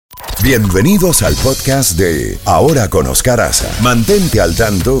Bienvenidos al podcast de Ahora con Oscar Aza. Mantente al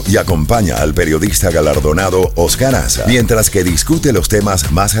tanto y acompaña al periodista galardonado Oscar Aza mientras que discute los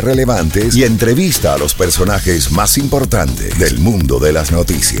temas más relevantes y entrevista a los personajes más importantes del mundo de las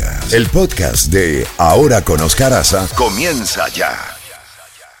noticias. El podcast de Ahora con Oscar Aza comienza ya.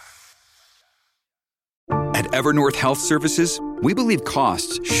 At Evernorth Health Services, we believe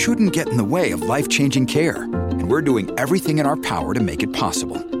costs shouldn't get in the way of life-changing care, and we're doing everything in our power to make it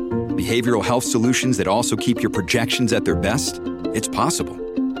possible. Behavioral health solutions that also keep your projections at their best? It's possible.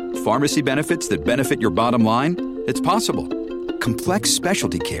 Pharmacy benefits that benefit your bottom line? It's possible. Complex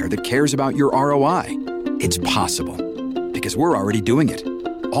specialty care that cares about your ROI? It's possible. Because we're already doing it.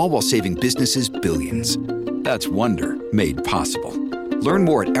 All while saving businesses billions. That's Wonder made possible. Learn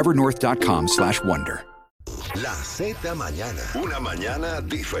more at evernorth.com/wonder. La Z Mañana. Una mañana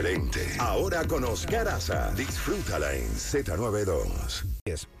diferente. Ahora con Oscar Aza. Disfrútala en Z92.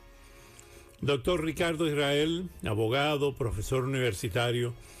 Doctor Ricardo Israel, abogado, profesor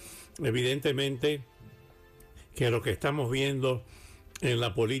universitario, evidentemente que lo que estamos viendo en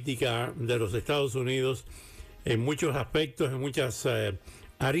la política de los Estados Unidos, en muchos aspectos, en muchas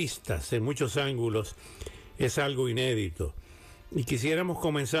aristas, en muchos ángulos, es algo inédito. Y quisiéramos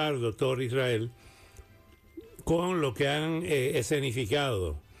comenzar, doctor Israel, con lo que han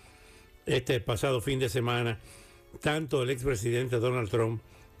escenificado este pasado fin de semana, tanto el expresidente Donald Trump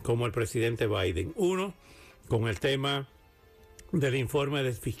como el presidente Biden. Uno, con el tema del informe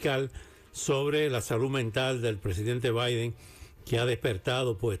del fiscal sobre la salud mental del presidente Biden, que ha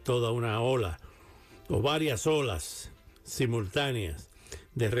despertado pues toda una ola o varias olas simultáneas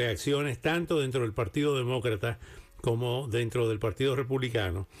de reacciones tanto dentro del Partido Demócrata como dentro del Partido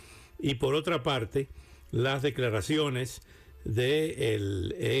Republicano. Y por otra parte, las declaraciones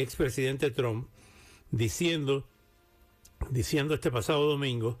del expresidente Trump diciendo este pasado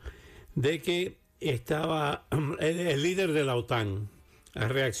domingo de que estaba el líder de la OTAN ha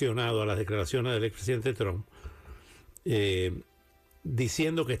reaccionado a las declaraciones del expresidente Trump,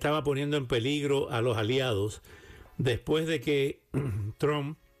 diciendo que estaba poniendo en peligro a los aliados después de que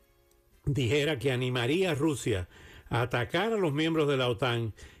Trump dijera que animaría a Rusia a atacar a los miembros de la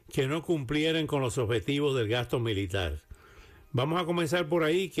OTAN que no cumplieran con los objetivos del gasto militar. Vamos a comenzar por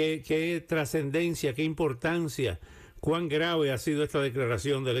ahí. ¿Qué trascendencia, qué importancia, cuán grave ha sido esta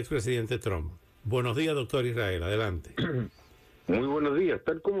declaración del expresidente Trump? Buenos días, doctor Israel, adelante. Muy buenos días.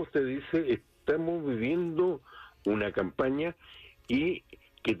 Tal como usted dice, estamos viviendo una campaña y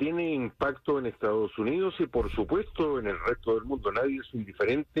que tiene impacto en Estados Unidos y por supuesto en el resto del mundo. Nadie es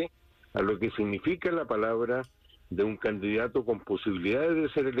indiferente a lo que significa la palabra de un candidato con posibilidades de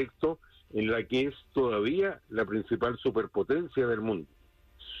ser electo en la que es todavía la principal superpotencia del mundo.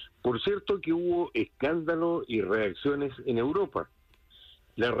 Por cierto que hubo escándalo y reacciones en Europa.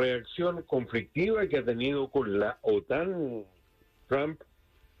 La reacción conflictiva que ha tenido con la OTAN Trump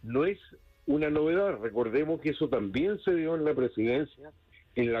no es una novedad. Recordemos que eso también se dio en la presidencia,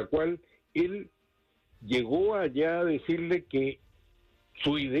 en la cual él llegó allá a decirle que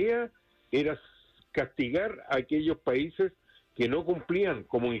su idea era castigar a aquellos países que no cumplían,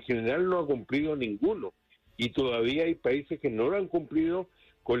 como en general no ha cumplido ninguno, y todavía hay países que no lo han cumplido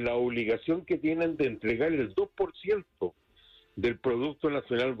con la obligación que tienen de entregar el 2% del Producto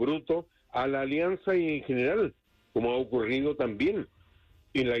Nacional Bruto a la alianza y en general, como ha ocurrido también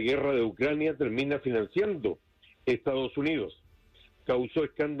en la guerra de Ucrania, termina financiando Estados Unidos. Causó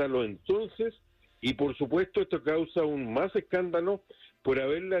escándalo entonces, y por supuesto esto causa aún más escándalo por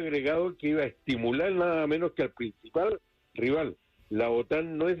haberle agregado que iba a estimular nada menos que al principal rival. La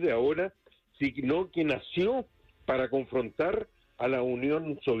OTAN no es de ahora, sino que nació para confrontar a la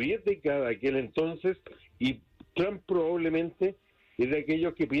Unión Soviética de aquel entonces, y Trump probablemente es de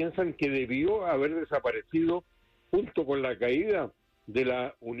aquellos que piensan que debió haber desaparecido junto con la caída de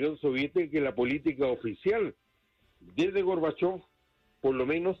la Unión Soviética y la política oficial desde Gorbachov, por lo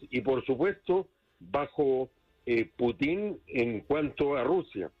menos, y por supuesto bajo Putin en cuanto a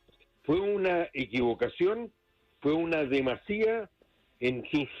Rusia. Fue una equivocación, fue una demasía en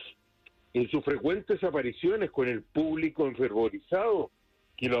sus frecuentes apariciones con el público enfervorizado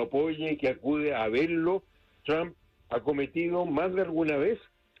que lo apoya y que acude a verlo. Trump ha cometido más de alguna vez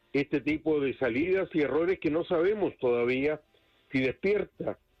este tipo de salidas y errores que no sabemos todavía si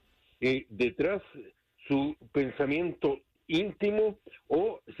despierta detrás su pensamiento íntimo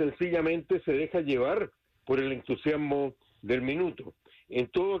o sencillamente se deja llevar por el entusiasmo del minuto. En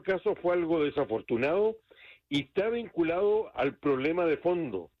todo caso fue algo desafortunado y está vinculado al problema de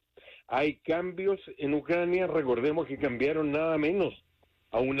fondo. Hay cambios en Ucrania, recordemos que cambiaron nada menos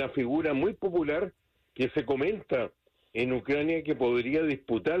a una figura muy popular que se comenta en Ucrania que podría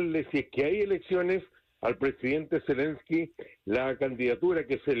disputarle, si es que hay elecciones, al presidente Zelensky la candidatura,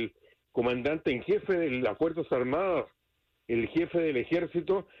 que es el comandante en jefe de las Fuerzas Armadas, el jefe del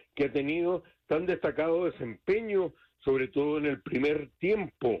ejército, que ha tenido tan destacado desempeño, sobre todo en el primer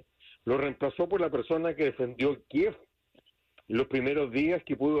tiempo. Lo reemplazó por la persona que defendió Kiev en los primeros días,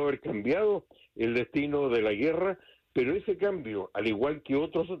 que pudo haber cambiado el destino de la guerra, pero ese cambio, al igual que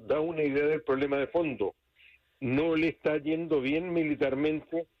otros, da una idea del problema de fondo. No le está yendo bien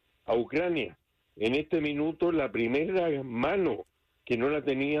militarmente a Ucrania. En este minuto, la primera mano, que no la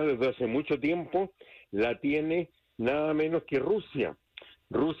tenía desde hace mucho tiempo, la tiene nada menos que Rusia.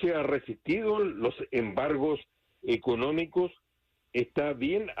 Rusia ha resistido los embargos económicos, está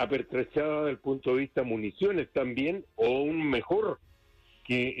bien apertrechada desde el punto de vista municiones también, o aún mejor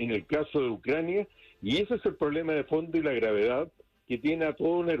que en el caso de Ucrania, y ese es el problema de fondo y la gravedad que tiene a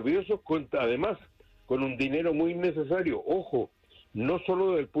todos nerviosos, además con un dinero muy necesario, ojo, no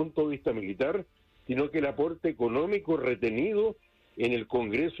solo desde el punto de vista militar, sino que el aporte económico retenido en el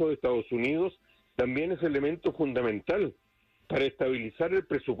Congreso de Estados Unidos también es elemento fundamental para estabilizar el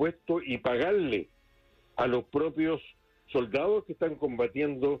presupuesto y pagarle a los propios soldados que están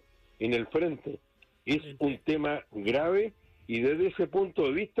combatiendo en el frente. Es un tema grave, y desde ese punto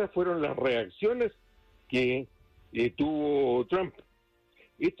de vista fueron las reacciones que tuvo Trump.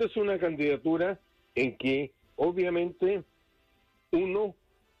 Esta es una candidatura en que obviamente uno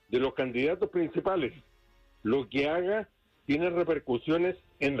de los candidatos principales, lo que haga tiene repercusiones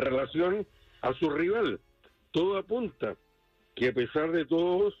en relación a su rival. Todo apunta que, a pesar de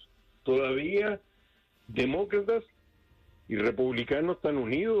todos, todavía demócratas y republicanos están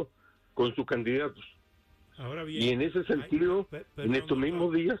unidos con sus candidatos. Ahora bien, y en ese sentido, en estos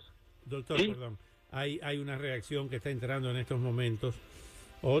mismos días... Doctor, ¿sí? perdón, hay una reacción que está entrando en estos momentos,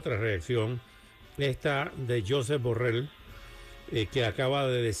 otra reacción, esta de Josep Borrell, que acaba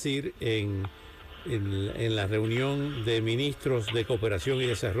de decir en la reunión de ministros de cooperación y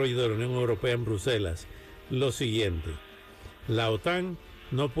desarrollo de la Unión Europea en Bruselas, lo siguiente: la OTAN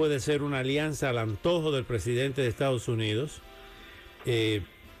no puede ser una alianza al antojo del presidente de Estados Unidos,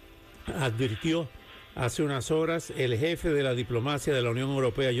 advirtió hace unas horas el jefe de la diplomacia de la Unión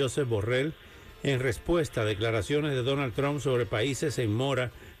Europea, Josep Borrell, en respuesta a declaraciones de Donald Trump sobre países en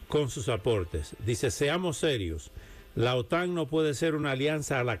mora con sus aportes. Dice: seamos serios, la OTAN no puede ser una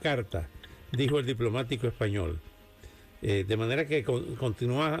alianza a la carta, dijo el diplomático español. De manera que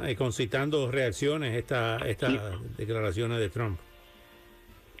continúa concitando reacciones estas declaraciones de Trump.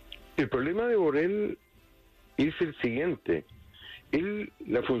 El problema de Borrell es el siguiente: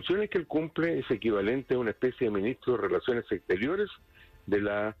 las funciones que él cumple es equivalente a una especie de ministro de Relaciones Exteriores de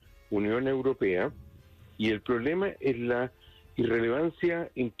la Unión Europea, y el problema es la irrelevancia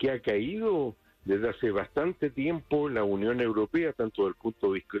en que ha caído desde hace bastante tiempo la Unión Europea, tanto desde el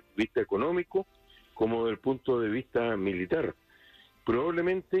punto de vista económico como desde el punto de vista militar.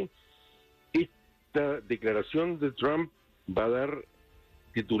 Probablemente esta declaración de Trump va a dar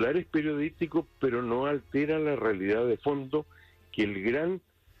titulares periodísticos, pero no altera la realidad de fondo, que el gran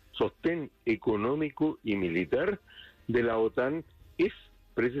sostén económico y militar de la OTAN es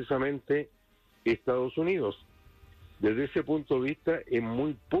precisamente Estados Unidos. Desde ese punto de vista es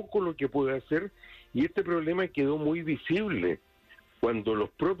muy poco lo que puede hacer, y este problema quedó muy visible cuando los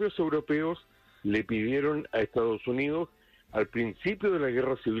propios europeos le pidieron a Estados Unidos al principio de la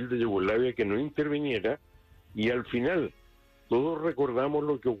guerra civil de Yugoslavia que no interviniera, y al final todos recordamos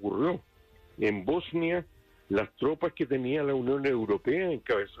lo que ocurrió en Bosnia. Las tropas que tenía la Unión Europea,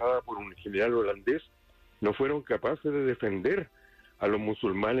 encabezada por un general holandés, no fueron capaces de defender a los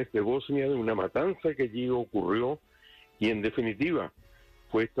musulmanes de Bosnia de una matanza que allí ocurrió, y en definitiva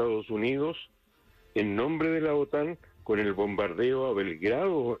fue Estados Unidos, en nombre de la OTAN, con el bombardeo a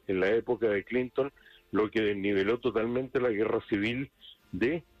Belgrado en la época de Clinton, lo que desniveló totalmente la guerra civil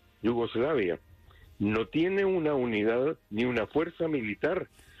de Yugoslavia. No tiene una unidad ni una fuerza militar.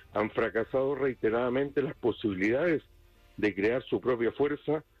 Han fracasado reiteradamente las posibilidades de crear su propia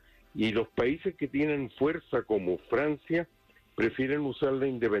fuerza, y los países que tienen fuerza, como Francia, prefieren usarla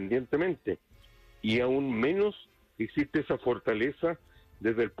independientemente, y aún menos existe esa fortaleza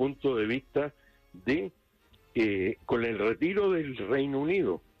desde el punto de vista de con el retiro del Reino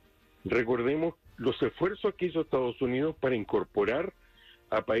Unido. Recordemos los esfuerzos que hizo Estados Unidos para incorporar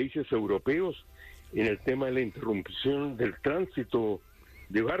a países europeos en el tema de la interrupción del tránsito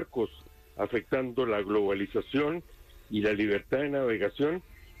de barcos, afectando la globalización y la libertad de navegación,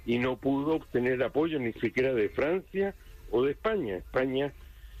 y no pudo obtener apoyo ni siquiera de Francia o de España. España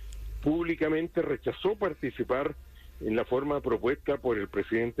públicamente rechazó participar en la forma propuesta por el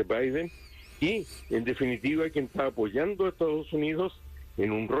presidente Biden, y en definitiva quien está apoyando a Estados Unidos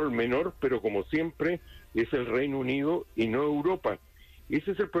en un rol menor, pero como siempre es el Reino Unido y no Europa.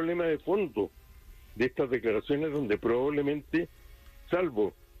 Ese es el problema de fondo de estas declaraciones, donde probablemente,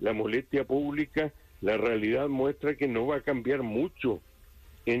 salvo la molestia pública, la realidad muestra que no va a cambiar mucho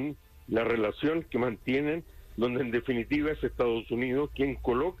en la relación que mantienen, donde en definitiva es Estados Unidos quien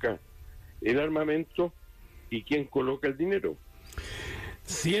coloca el armamento y quien coloca el dinero.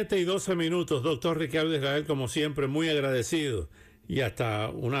 7:12, doctor Ricardo Israel, como siempre, muy agradecido, y hasta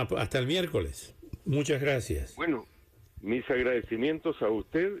el miércoles. Muchas gracias. Bueno, mis agradecimientos a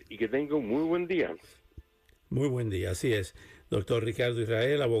usted y que tenga un muy buen día. Muy buen día, así es. Doctor Ricardo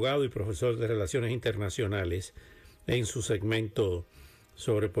Israel, abogado y profesor de Relaciones Internacionales, en su segmento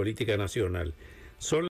sobre política nacional. Son